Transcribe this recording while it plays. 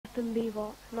Justin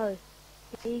Bieber. No.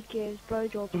 He gives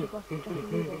blowjobs to Justin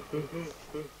Bieber.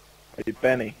 Hey,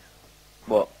 Benny.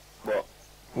 What?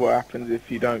 What happens if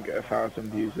you don't get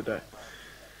 1,000 views a day?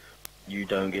 You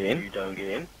don't get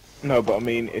in? No, but I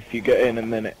mean, if you get in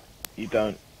and then you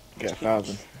don't get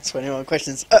 1,000. 21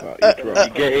 questions. You drop.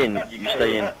 You get in, you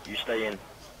stay in.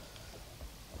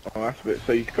 Oh, that's a bit.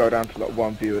 So you could go down to like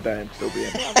 1 view a day and still be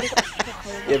in.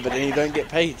 Yeah, but then you don't get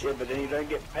paid.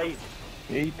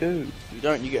 Yeah, you do. You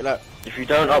don't. You get like. If you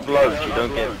don't upload, you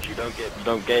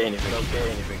don't get anything.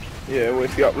 Yeah, well,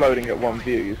 if you're uploading at 1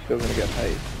 view, you're still gonna get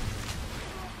paid.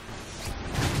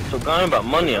 So going about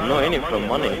money, I'm not in it for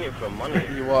money.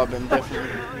 You are, Ben,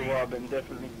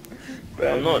 definitely. But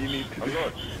I'm not. You need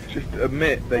to just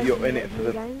admit that you're in it for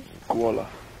the squalor,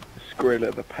 the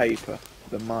skrilla, the paper,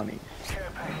 the money.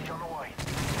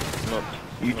 Not.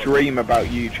 You dream about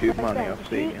YouTube money, I've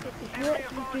seen you. If you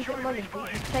actually do get money, you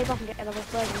should save up and get another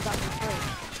version of that for free.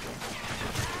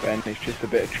 Ben, it's just a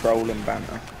bit of trolling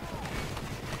banter.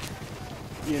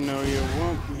 You know you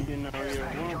want me.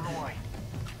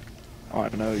 I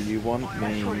know you want me,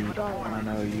 I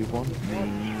know you want me,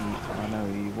 I know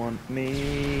you want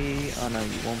me, I know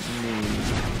you want me.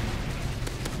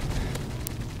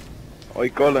 Oi,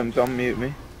 Golems, unmute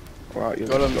me. Right, you're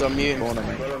Golems, unmute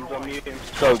me.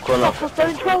 So, Connor,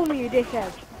 Don't troll me, you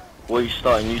dickhead. what are you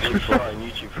starting YouTube for?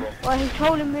 Why he's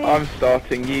trolling me? I'm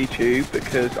starting YouTube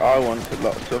because I wanted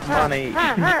lots of money.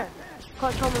 Can't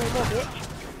troll me anymore, bitch.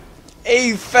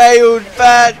 He failed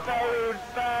bad.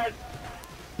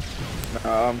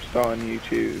 No, I'm starting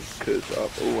YouTube because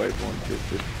I've always wanted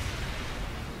to.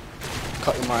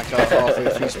 Cut the mic out halfway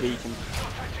through speaking.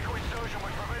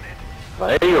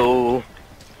 Hey-o.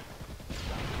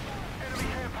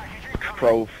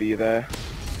 Troll for you there.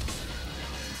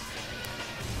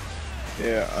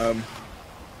 Yeah,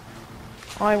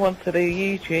 I want to do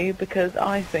YouTube because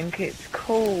I think it's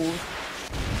cool.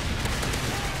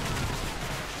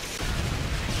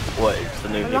 What, it's the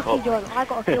new I'm hip lucky, hop? John. I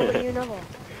got a kill with you never.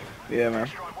 Yeah, man.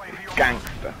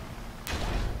 Gangster.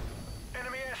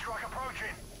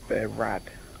 They're rad.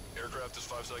 Aircraft is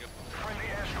 5 seconds.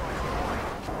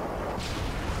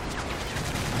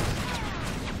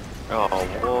 Oh,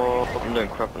 what? I'm doing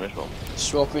crap on this one.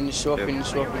 Swapping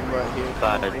right here.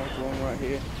 Bad. One right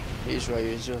here. He's right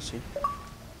here, Jossie.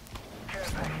 Care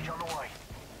package on the way.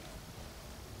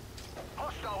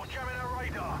 Hostile jamming our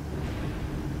radar.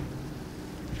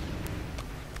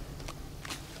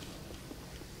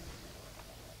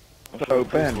 So,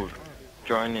 Ben,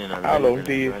 Join in. how long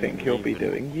do you think you'll be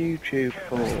doing YouTube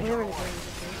for?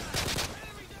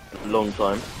 Long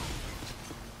time.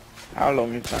 How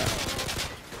long is that?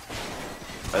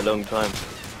 A long time.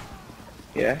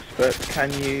 Yes, but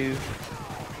can you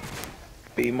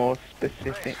be more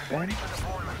specific then?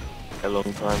 A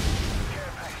long time.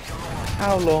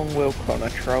 How long will Connor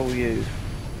troll you?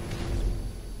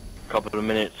 Couple of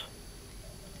minutes.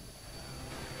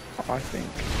 I think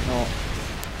not.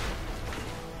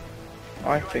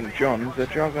 I think John's a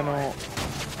juggernaut.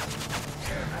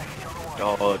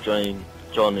 Oh,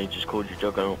 John, he just called you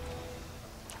Juggernaut.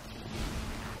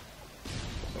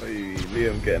 Oi,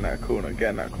 Liam, get in that corner, Liam, get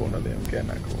in that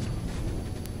corner.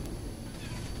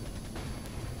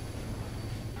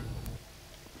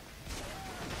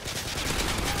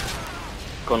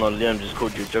 Connor, Liam just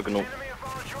called you Juggernaut.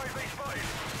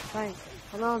 Thanks.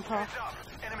 I'm on top.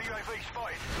 Enemy UAV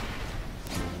spotted.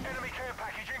 Enemy care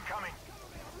package incoming.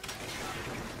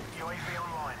 UAV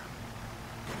online.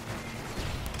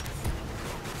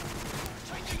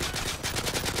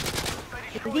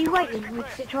 Is he waiting for me to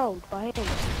get trolled by him?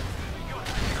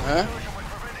 Huh?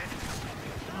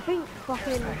 I think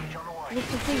fucking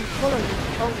Mr. C's following me,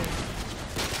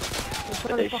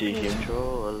 trolling. They see him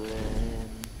trolling.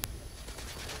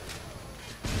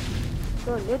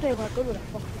 John, you're doing quite good with that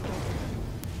fucking job.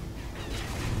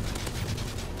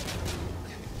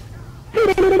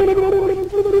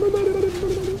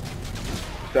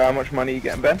 So how much money are you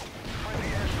getting, Ben?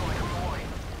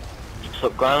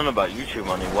 Stop going on about YouTube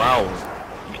money. Wow.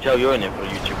 You can tell you're in it for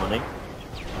YouTube money.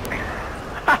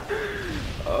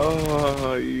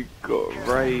 Oh, you got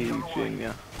raging,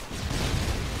 yeah.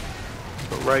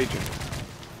 Got raging.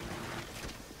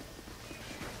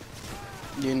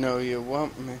 You know you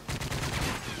want me.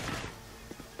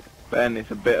 Ben,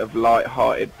 it's a bit of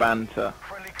light-hearted banter.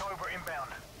 Friendly Cobra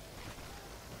inbound.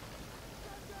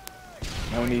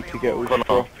 No need to get all Connor.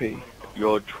 stroppy.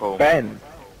 You're a troll. Ben,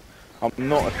 I'm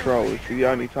not a troll. It's the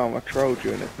only time I trolled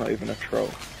you and it's not even a troll.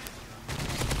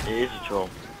 It is a troll.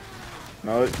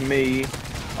 No, it's me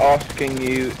asking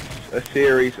you a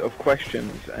series of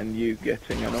questions and you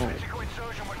getting annoyed. Physical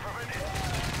insertion was prevented.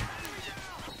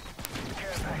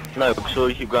 Care package No, because all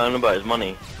you keep going on about is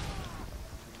money.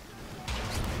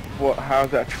 What?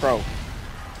 How's that a troll?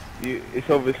 It's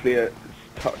obviously a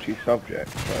touchy subject,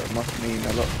 so it must mean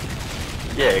a lot.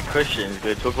 Yeah, Christians,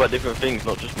 they talk about different things,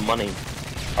 not just money.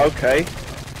 Okay.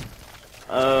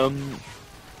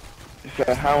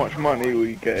 So how much money will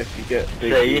you get if you get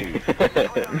big views?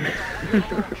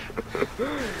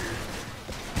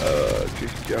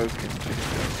 Just joking.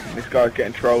 This guy's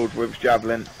getting trolled with his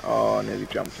javelin. Oh, I nearly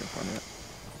jumped in front of it.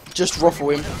 Just ruffle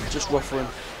him. Just ruffle him.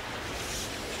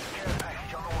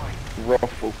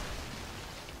 Ruffle.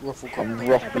 Ruffle I'm cop.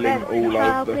 ruffling all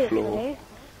over the floor.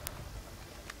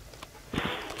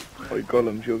 Oh,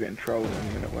 golems, you're getting trolled in a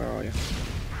minute. Where are you?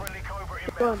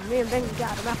 Go on, me and Ben can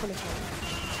get out of the map on this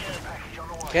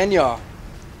one. Kenya.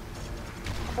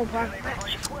 Oh,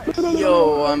 bro.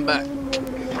 Yo, I'm back.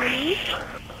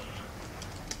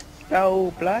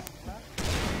 Oh, blood.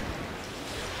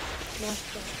 Nice.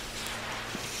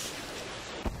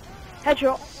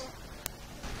 Headshot.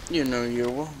 You know you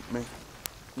want me.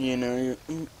 You know you.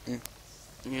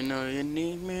 You know you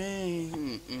need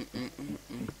me.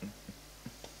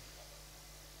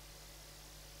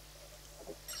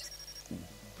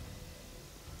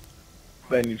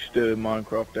 Ben, you should do a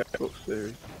Minecraft Xbox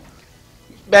series.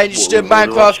 Ben, you should do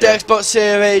Minecraft Xbox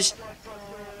series.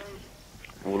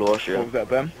 All the watch, What was that,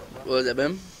 Ben? What was that,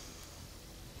 Ben?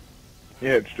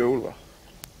 Yeah, just do all of us.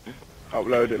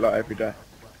 Upload it like every day.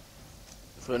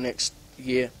 For the next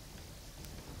year.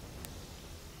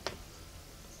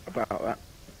 About that.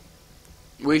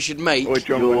 We should make Or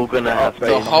John You're went to gonna have update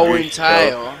the and whole introduce entire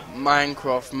yourself.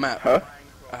 Minecraft map. Huh?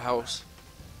 A house.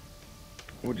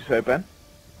 What'd you say, Ben?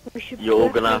 We should You're all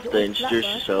both gonna make have it to all introduce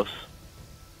flat, yourselves.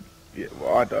 Yeah,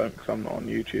 well, I don't, because I'm not on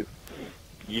YouTube.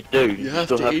 You do, You you have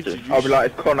still to have introduce- to. I'll be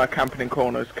like, it's Connor, camping in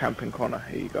corners, camping Connor.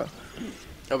 Here you go.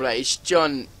 I'll be like, it's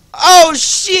John. Oh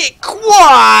shit,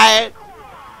 quiet!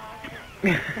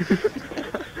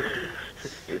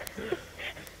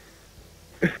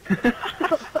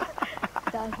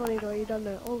 That's funny though, you done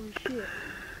that. Oh shit.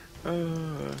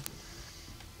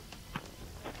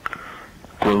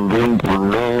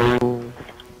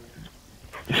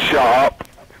 Shut up.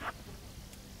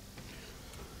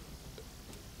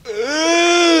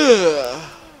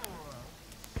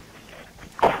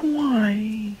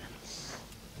 Why?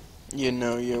 You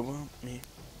know you want me.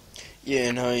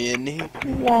 You know you need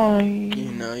me. Why?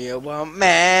 You know you want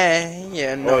me.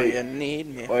 You know Oi. you need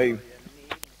me. Wait,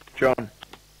 John,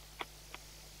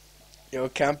 You're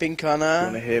camping, you wanna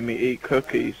Connor. hear me eat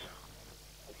cookies?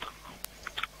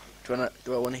 Do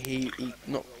I want to eat?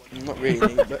 Not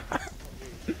really, but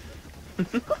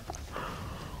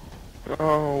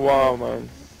Oh wow, man.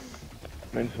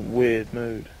 I'm in some weird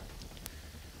mood.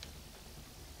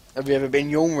 have you ever been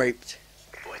yawn raped?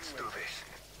 Let's do this.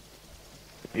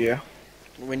 Yeah?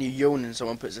 When you yawn and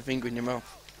someone puts a finger in your mouth.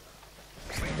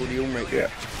 Or the yawn rape. Yeah.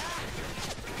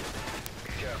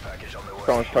 Care package on the way.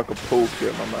 Someone stuck a pool cue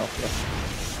in my mouth.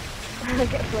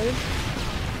 Get flamed.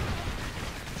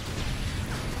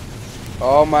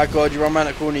 Oh my god, you run around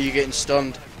that corner, you're getting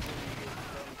stunned.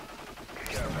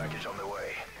 Care package on the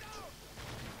way.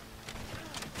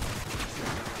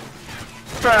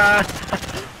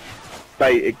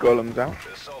 Baited golems out.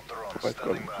 The assault drone Where's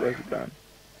standing golems? by. Where's it down?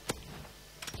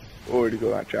 Already got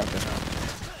that javelin out.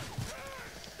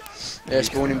 They're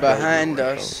spawning behind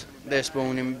us. They're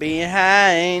spawning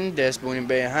behind. They're spawning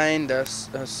behind us.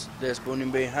 They're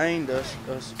spawning behind us.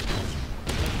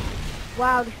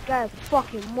 Wow, this guy is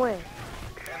fucking moist.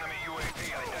 Enemy UAV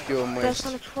identified. You're That's moist.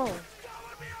 kind of troll.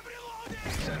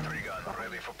 Sentry gun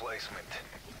ready for placement.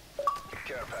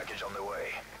 Care package on the way.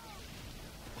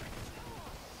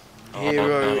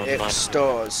 Hero X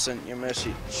Stars sent you a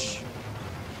message.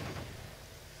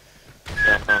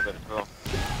 Yeah, I can't get the call.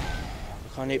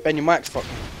 Can't eat Ben, your mic's fucking.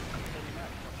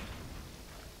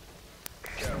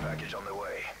 Care package on the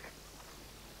way.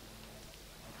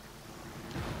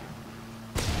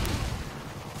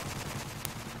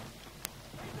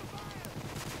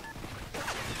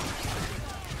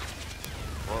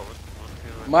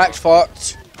 Mic's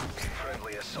fucked.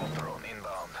 Friendly assault drone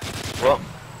inbound. What?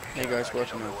 Hey guys,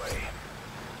 watching On now. the way.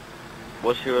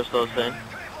 What's Hero Star saying?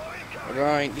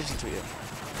 Right, listen to you.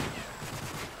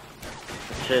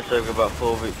 Share over about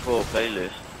 4v4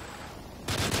 playlist.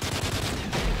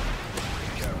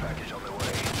 Care package on the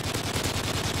way.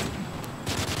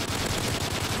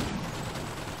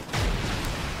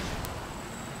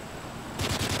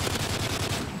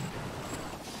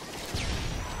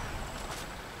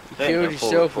 Killed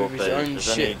yourself with his own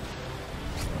shit.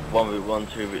 1v1,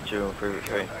 2v2 and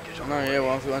 3v3. Package on No, the way. yeah,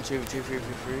 1 2 2 3 3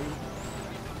 3.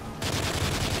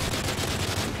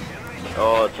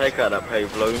 Oh, take out that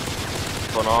pave low.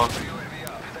 For now.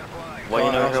 Why you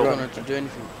I no was help? going to do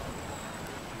anything.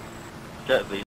 Get these.